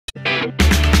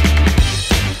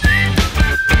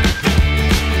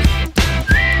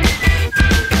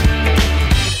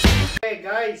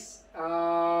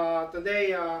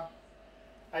today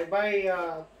I buy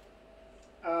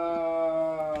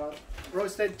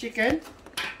roasted chicken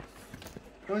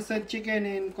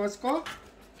in Costco.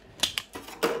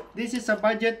 This is a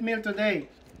budget meal today.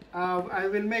 I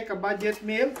will make a budget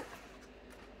meal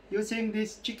using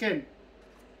this chicken.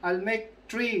 I'll make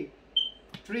three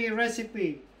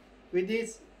recipe with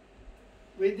this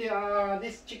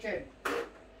chicken.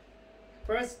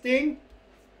 First thing,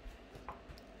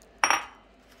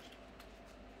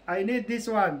 I need this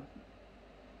one,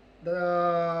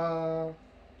 the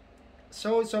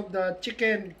sauce of the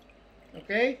chicken.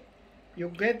 Okay, you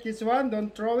get this one,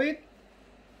 don't throw it.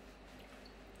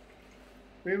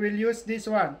 We will use this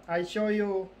one. I show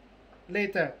you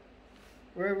later.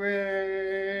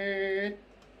 Wait.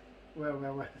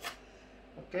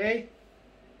 Okay,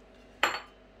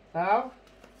 now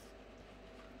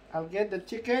I'll get the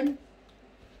chicken.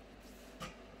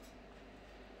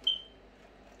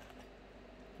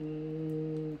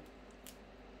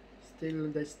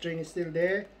 Still the string is still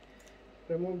there.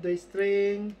 Remove the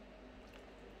string.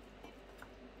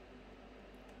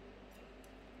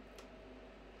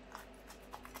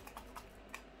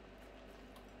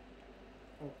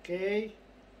 Okay.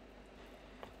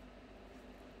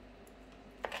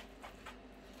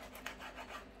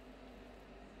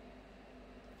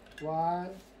 One.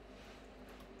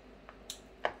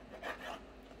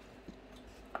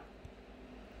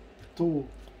 Two.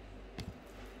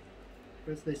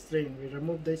 Where's the string? We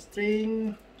remove the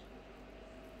string.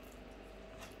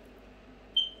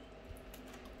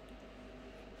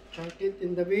 Chunk it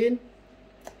in the bin.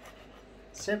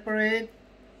 Separate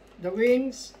the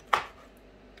wings.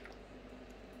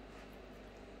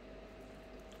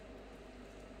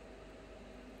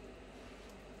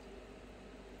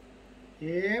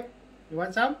 Yep. You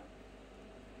want some?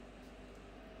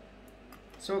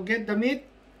 So get the meat.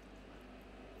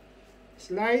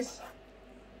 Slice.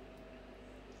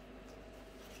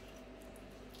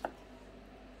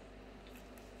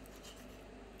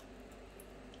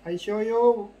 I show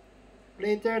you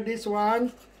later. This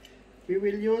one we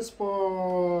will use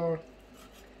for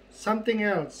something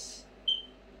else.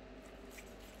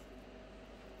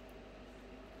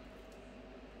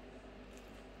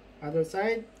 Other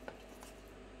side.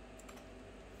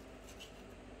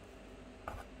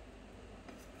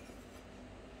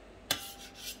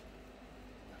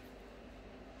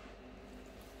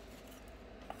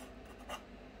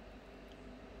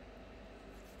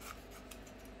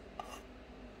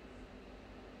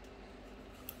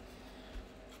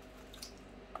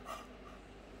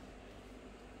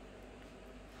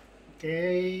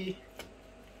 Okay.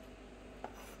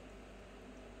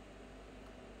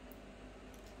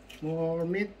 More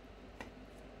meat.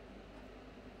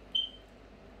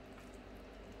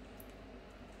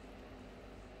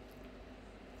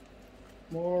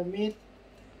 More meat.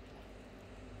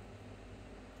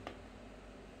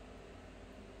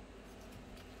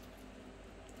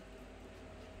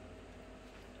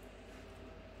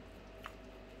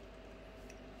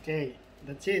 Okay,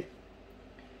 that's it.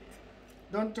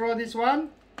 Don't throw this one.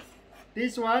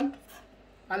 This one,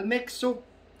 I'll make soup.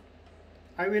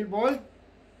 I will boil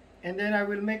and then I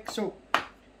will make soup,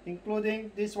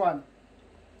 including this one.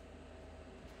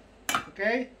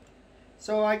 Okay,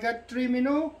 so I got 3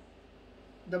 menu: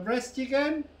 the breast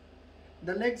chicken,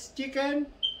 the legs chicken,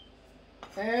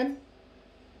 and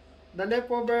the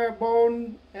leftover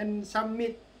bone and some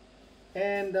meat,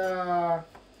 and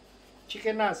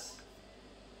chicken nuts.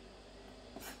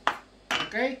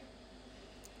 Okay.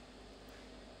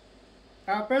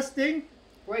 First thing,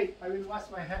 wait, I will wash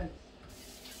my hands.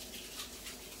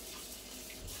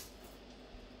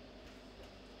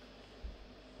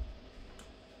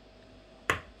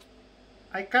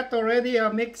 I cut already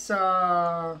a mix,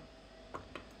 what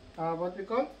we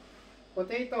call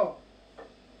potato.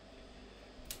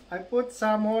 I put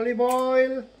some olive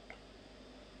oil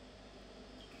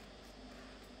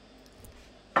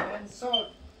and salt.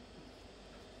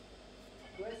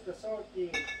 Where's the salt?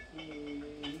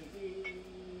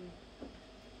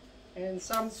 And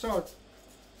some salt,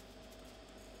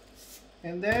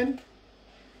 and then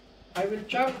I will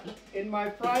chop in my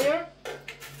fryer.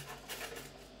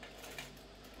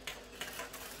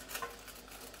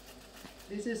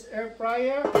 This is air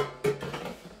fryer,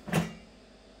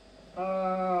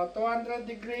 200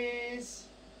 degrees,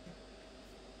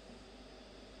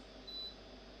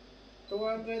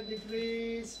 200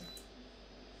 degrees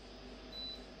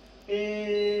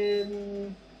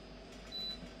in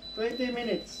 20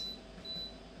 minutes.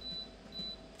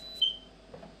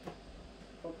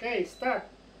 Okay, start.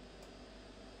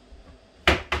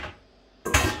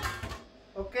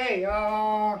 Okay,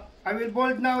 I will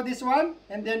boil now this one,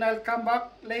 and then I'll come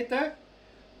back later.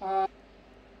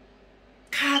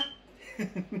 Cut!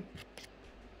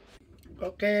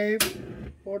 Okay,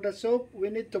 for the soup, we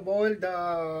need to boil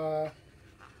the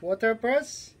water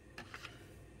first.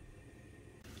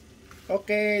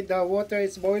 Okay, the water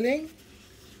is boiling.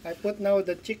 I put now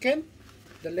the chicken,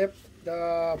 the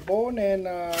bone and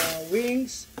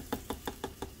wings.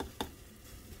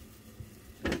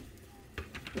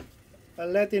 I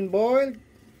let it boil.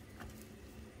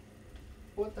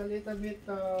 Put a little bit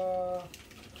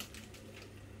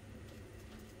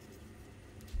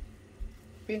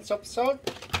pinch of salt.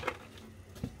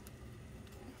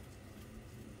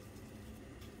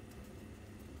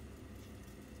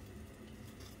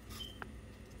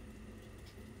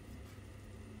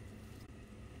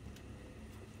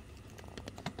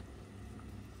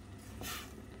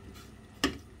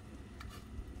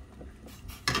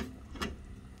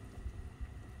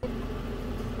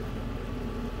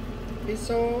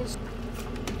 Sauce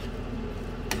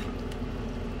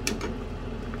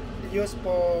used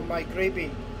for my gravy.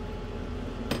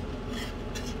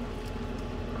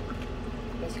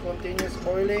 Let's continue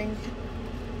boiling.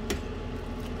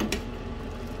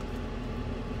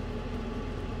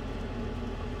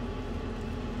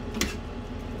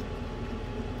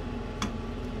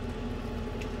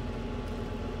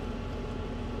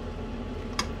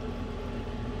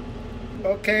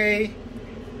 Okay,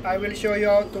 I will show you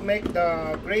how to make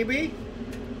the gravy.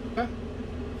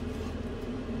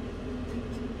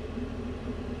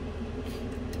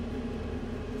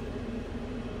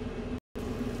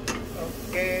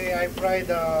 Okay, I fry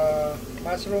the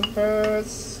mushroom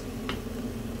first.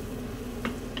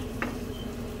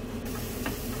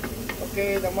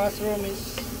 Okay, the mushroom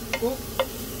is cooked.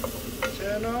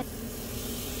 Turn off.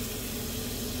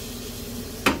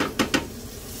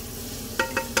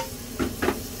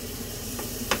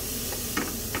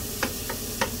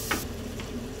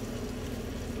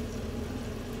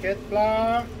 Get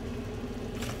flour.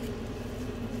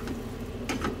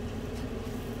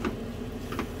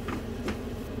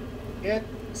 Get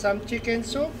some chicken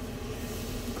soup.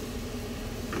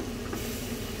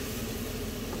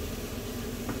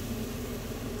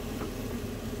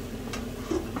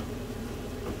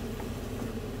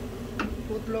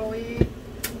 Put low heat.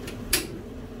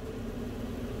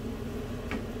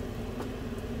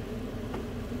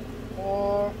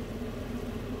 Or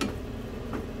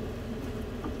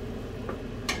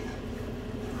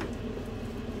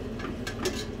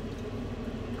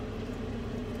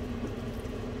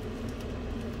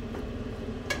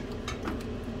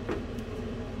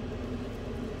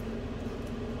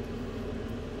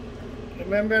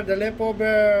remember the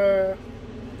leftover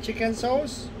chicken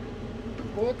sauce?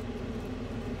 Put.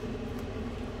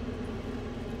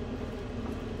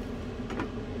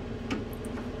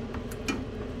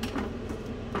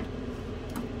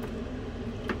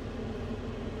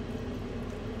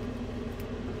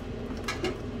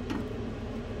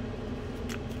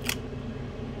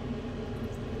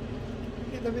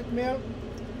 Little bit milk.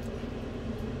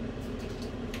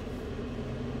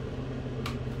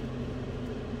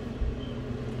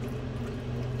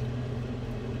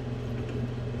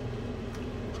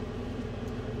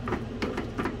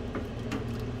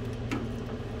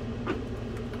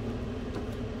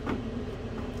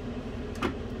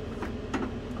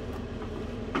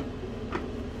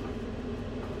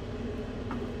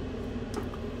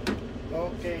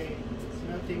 Okay, it's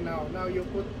melting now. Now you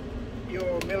put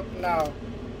your milk now.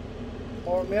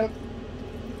 Or milk.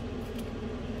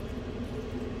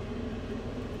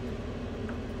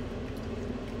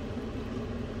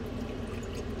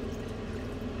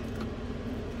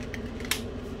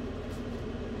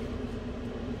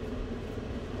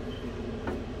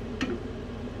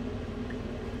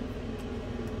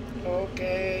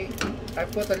 Okay, I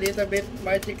put a little bit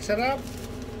magic syrup.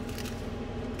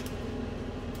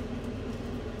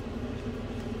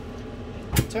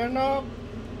 Turn off.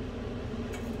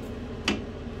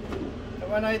 And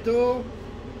when I do,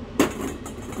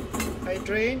 I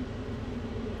drain.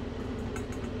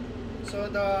 So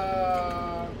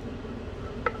the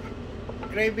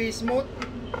gravy is smooth.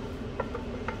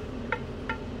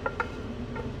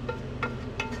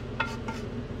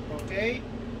 Okay.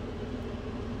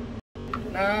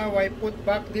 Now I put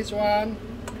back this one.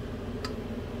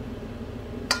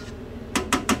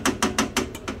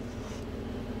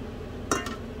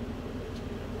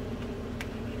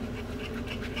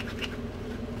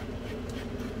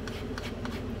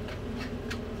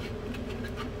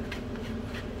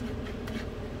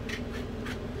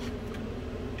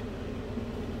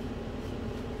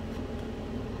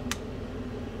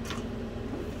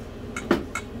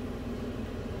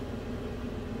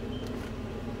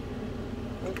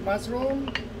 mushroom,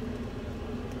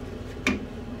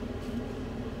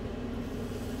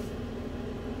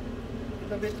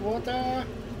 a bit water,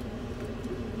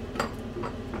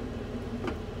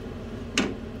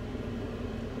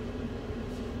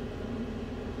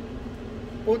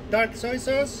 put dark soy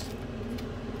sauce,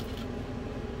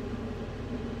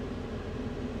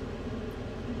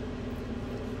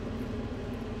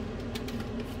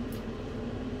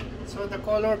 so the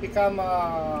color become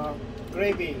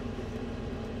gravy.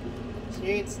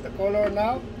 See, it's the color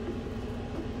now.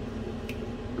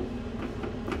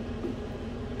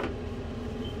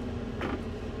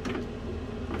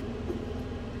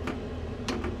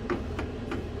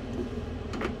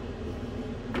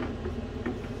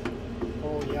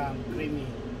 Oh yeah, creamy.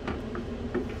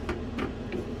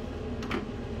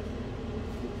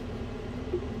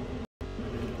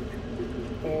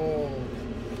 Oh,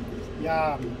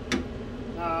 yum.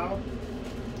 Now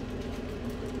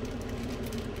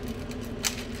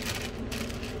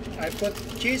I put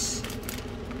cheese.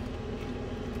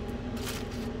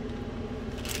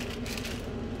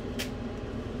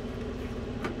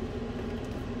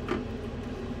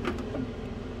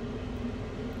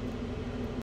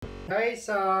 Guys,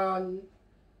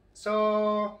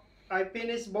 so I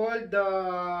finished boiled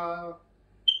the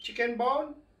chicken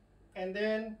bone, and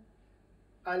then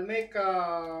I'll make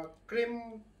a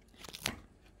cream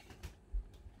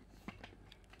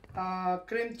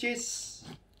cheese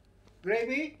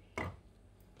gravy.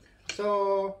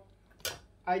 So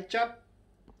I chop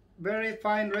very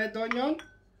fine red onion.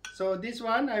 So this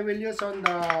one I will use on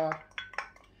the,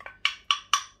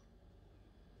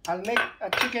 I'll make a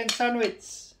chicken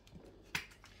sandwich.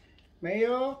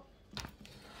 Mayo,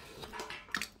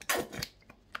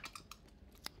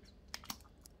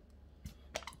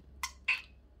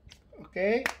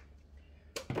 okay.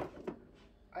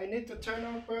 I need to turn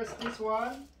on first this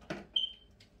one,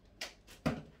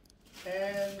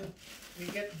 and we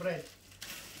get bread.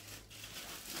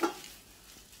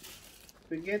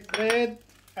 We get bread.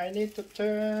 I need to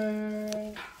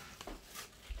turn.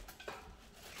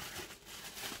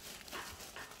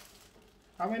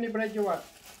 How many bread you want?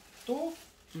 2?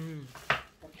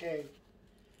 Okay.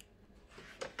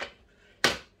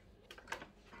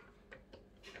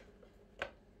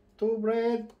 Two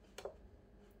bread.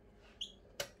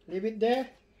 Leave it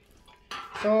there.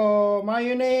 So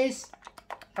mayonnaise,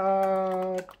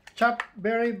 chop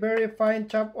very fine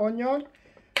chop onion,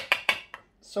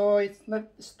 so it's not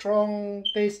strong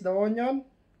taste the onion.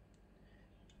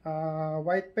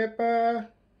 White pepper,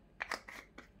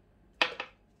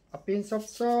 a pinch of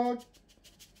salt,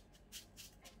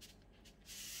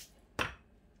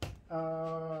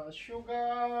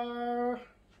 sugar,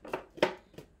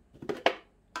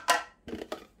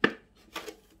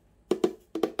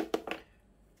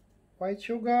 white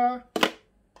sugar,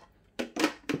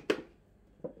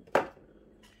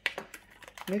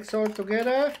 mix all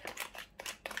together.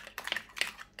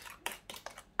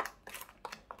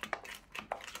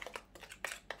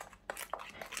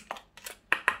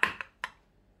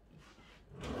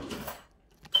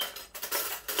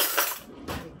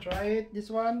 Try it, this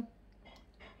one.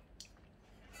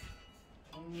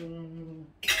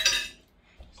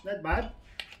 It's not bad.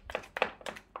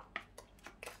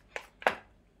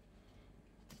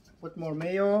 Put more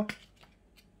mayo.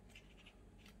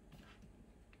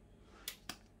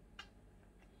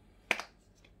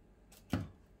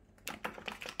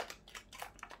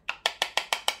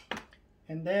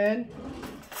 And then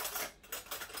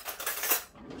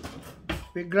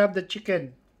we grab the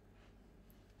chicken.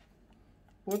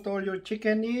 Put all your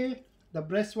chicken here, the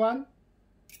breast one.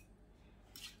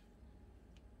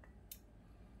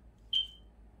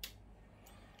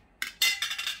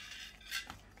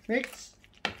 Mix.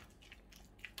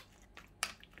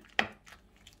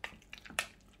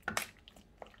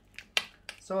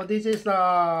 So this is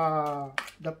the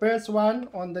first one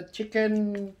on the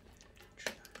chicken,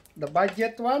 the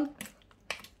budget one.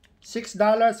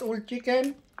 $6 all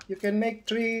chicken. You can make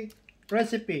 3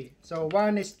 recipe. So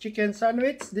one is chicken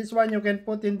sandwich. This one you can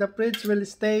put in the fridge, will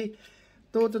stay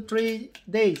 2 to 3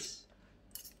 days.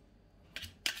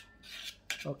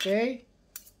 Okay.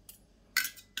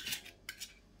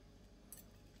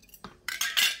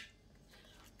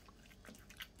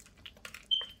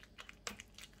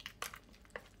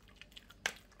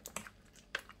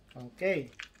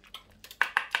 Okay.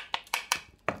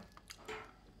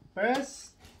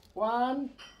 First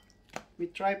one, we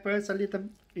try first a little.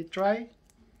 We try.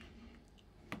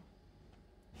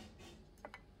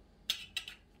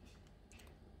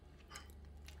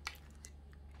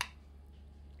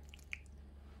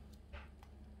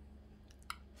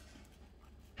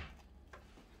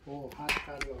 Oh, hot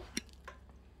Carlo.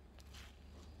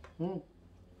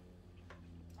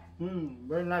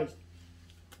 Very nice.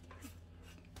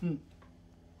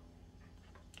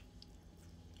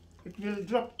 It will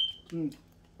drop.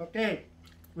 Okay,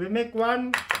 we make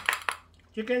one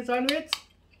chicken sandwich.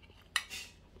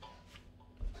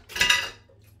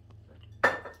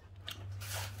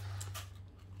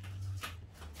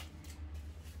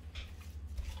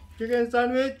 Chicken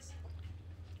sandwich.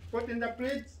 Put in the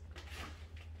fridge.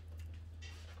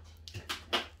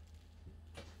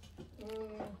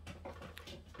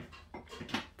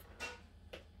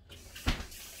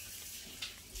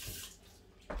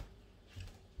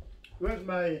 Where's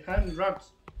my hand rubs?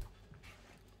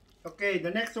 Okay, the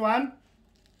next one.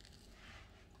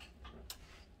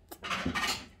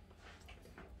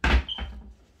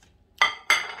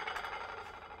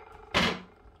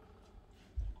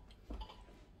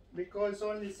 Because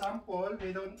only sample,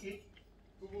 we don't eat.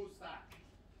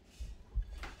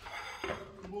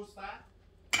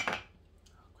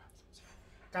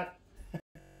 Cut.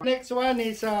 Next one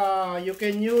is you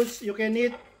can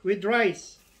eat with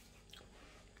rice.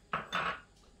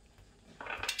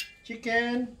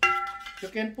 Chicken, you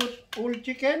can put whole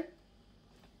chicken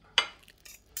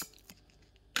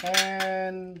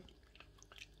and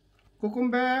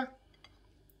cucumber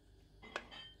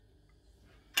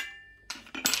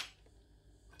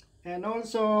and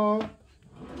also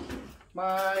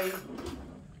my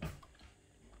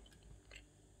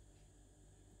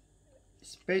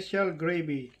special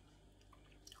gravy.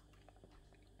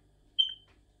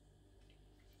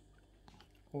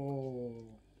 Oh,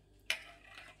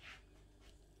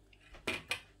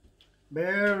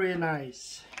 very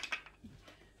nice,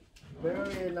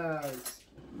 very nice.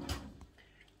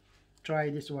 Try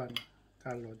this one,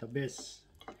 Carlo, the best.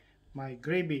 My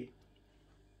gravy.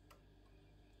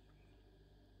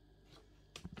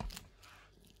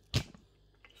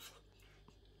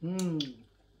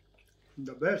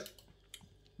 The best.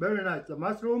 Very nice. The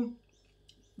mushroom,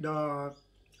 the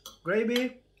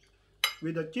gravy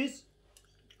with the cheese.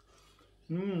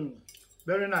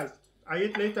 Very nice. I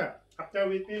eat later. After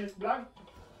we finish vlog,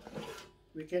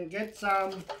 we can get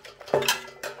some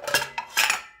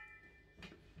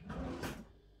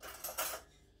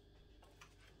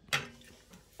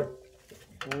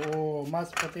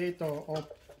mashed potato or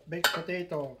baked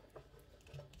potato,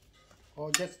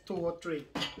 or just 2 or 3.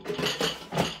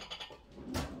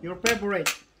 Your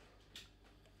favorite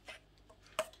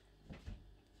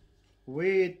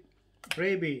with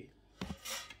gravy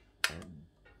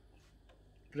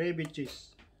cheese.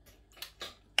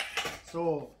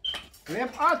 So we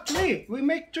have 3. We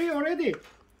make 3 already.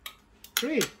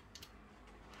 3.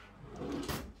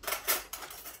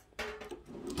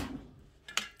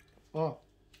 Oh,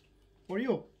 for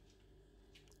you.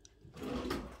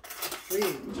 3.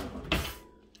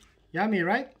 Yummy,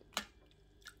 right?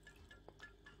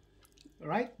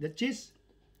 Right? The cheese.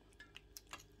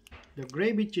 The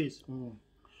gravy cheese.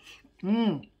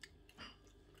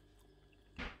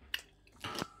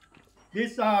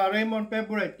 This Raymond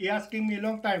favorite. He asking me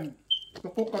long time to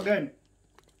cook again.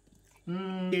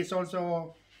 This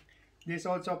also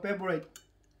favorite.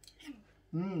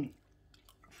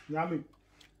 Yummy.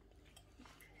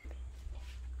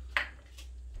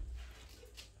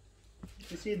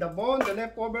 You see the bone, the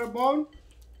leftover bone.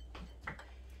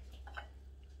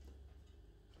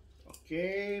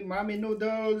 Okay, mommy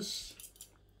noodles.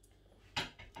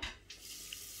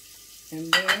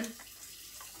 And then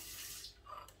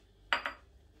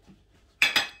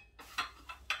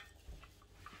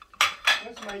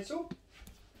where's my soup?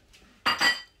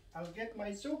 I'll get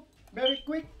my soup very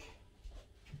quick.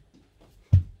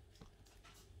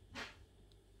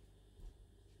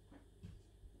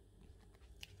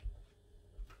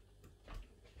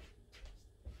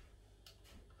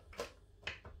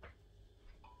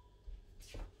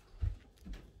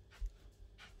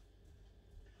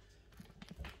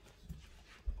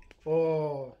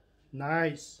 Oh,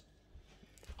 nice.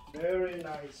 Very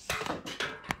nice.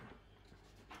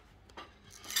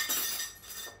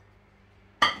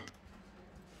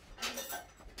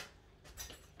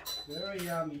 Very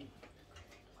yummy.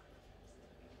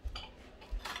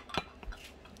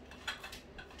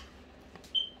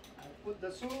 I put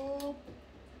the soup.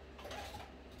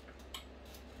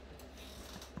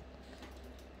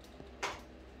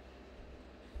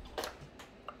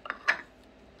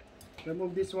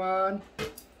 Remove this one.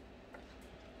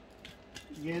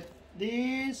 Get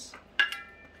this.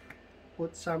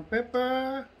 Put some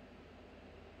pepper.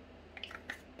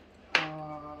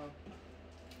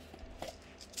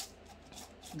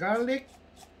 Garlic.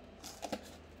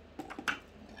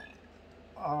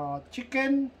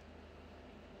 Chicken.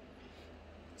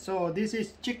 So this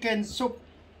is chicken soup.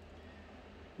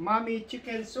 Mommy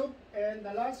chicken soup. And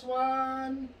the last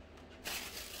one,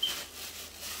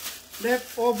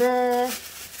 leftover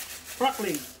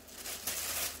crackling.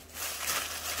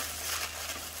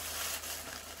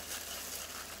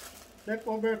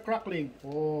 Leftover crackling.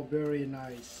 Oh, very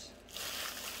nice.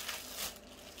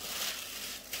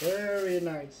 Very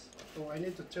nice. So I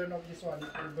need to turn off this one.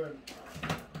 It will burn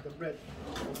the bread.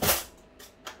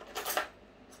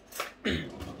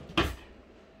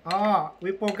 Ah,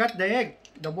 we forgot the egg.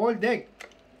 The boiled egg.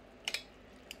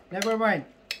 Never mind.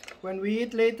 When we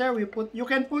eat later, we put. You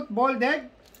can put boiled egg.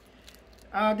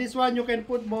 This one you can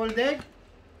put boiled egg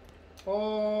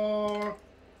or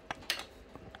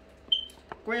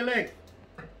quail egg.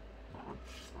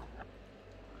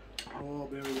 Oh,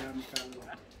 very yummy, Carlo.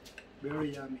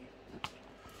 Very yummy.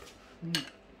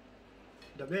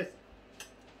 The best.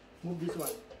 Move this one.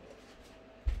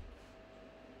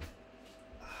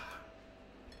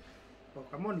 Oh,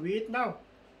 come on, we eat now.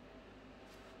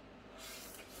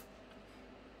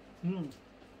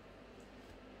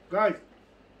 Guys,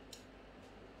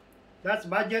 that's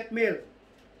budget meal.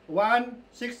 One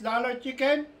 $6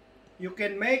 chicken. You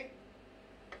can make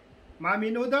mommy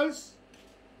noodles,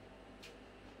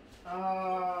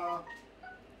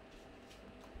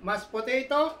 mashed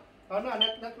potato. Oh no,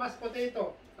 not mashed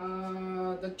potato.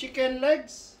 The chicken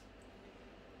legs,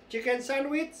 chicken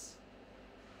sandwich,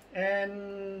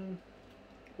 and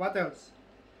what else?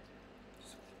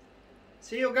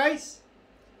 See you guys.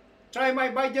 Try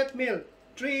my budget meal.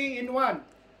 3 in 1.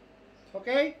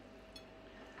 Okay?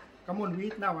 Come on, we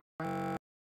eat now.